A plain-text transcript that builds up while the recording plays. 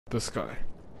This guy.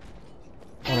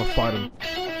 I wanna fight him.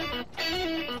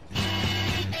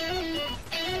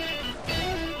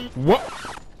 What?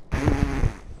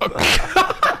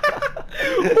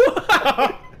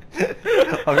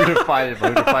 I'm gonna fight him.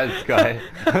 I'm gonna fight this guy.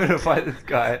 I'm gonna fight this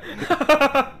guy.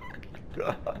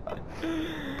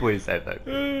 Please save that.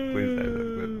 Please save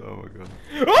that. Oh my god.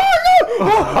 Oh no!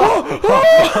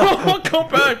 Oh, come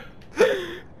back!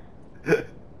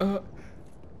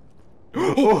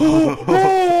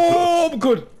 I'm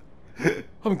good.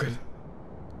 I'm good.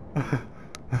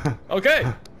 Okay.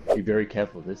 Be very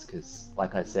careful with this, because,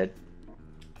 like I said,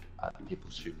 people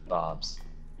shoot bombs.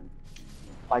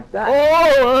 Like that.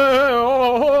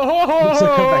 Oh!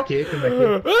 So come back here. Come back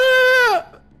here.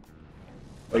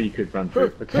 Or you could run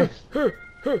through. Okay.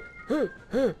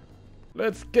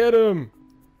 Let's get him.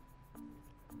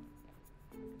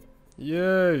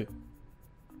 Yay.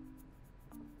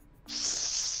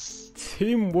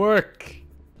 Teamwork.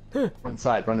 Run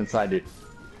inside, dude.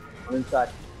 Run inside.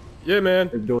 Yeah, man.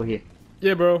 There's a door here.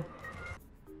 Yeah, bro.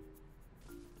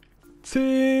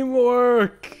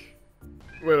 Teamwork.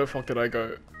 Where the fuck did I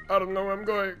go? I don't know where I'm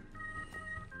going.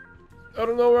 I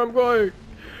don't know where I'm going.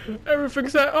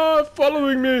 Everything's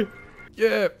following me.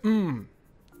 Yeah,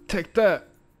 take that.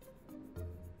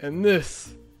 And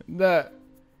this, and that.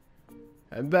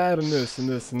 And that, and this, and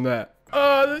this, and that.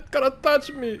 It's gonna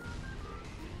touch me.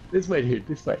 This way, dude.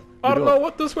 This way. I don't know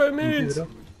what this way means.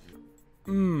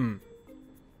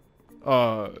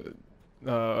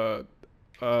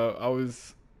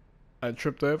 I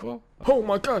tripped over. Oh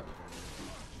my god.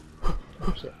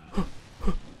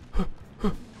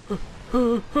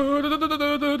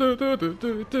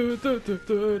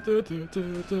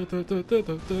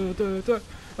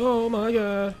 Oh my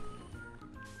god.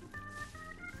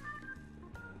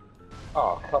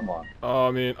 Oh, come on. Oh,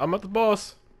 I mean, I'm at the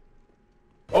boss.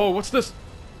 Oh, what's this?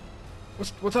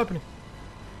 What's happening?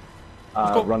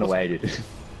 Run away, dude.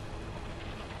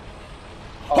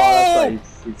 Oh!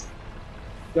 That's right.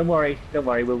 Don't worry,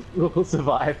 we'll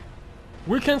survive.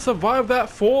 We can survive that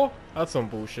 4? That's some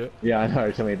bullshit. Yeah, I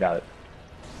know. Tell me about it.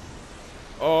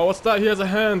 Oh, what's that? He has a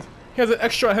hand. He has an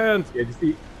extra hand. Yeah, just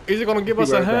the. Is he gonna give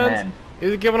us a hand?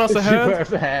 Is he giving us a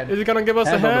hand? Is he gonna give us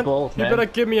a hand? He better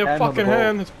give me a fucking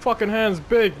hand. His fucking hand's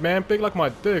big, man. Big like my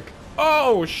dick.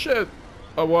 Oh, shit.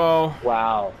 Oh, well.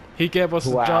 Wow. He gave us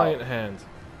a giant hand.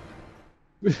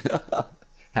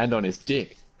 Hand on his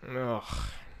dick. Ugh.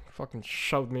 Fucking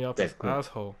shoved me up his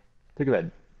asshole. Talk about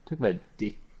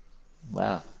dick.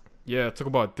 Wow. Yeah, talk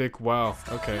about dick. Wow.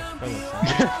 Okay. That makes sense.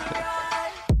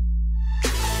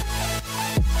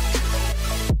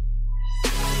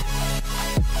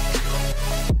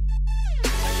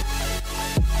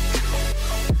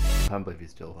 I can't believe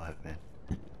he's still alive, man.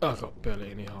 I got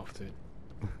barely any health, dude.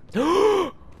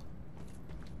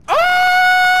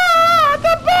 Ah!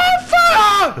 The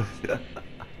bonfire!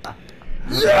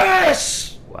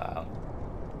 Yes! Wow.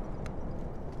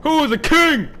 Who is the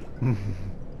king?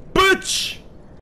 Bitch!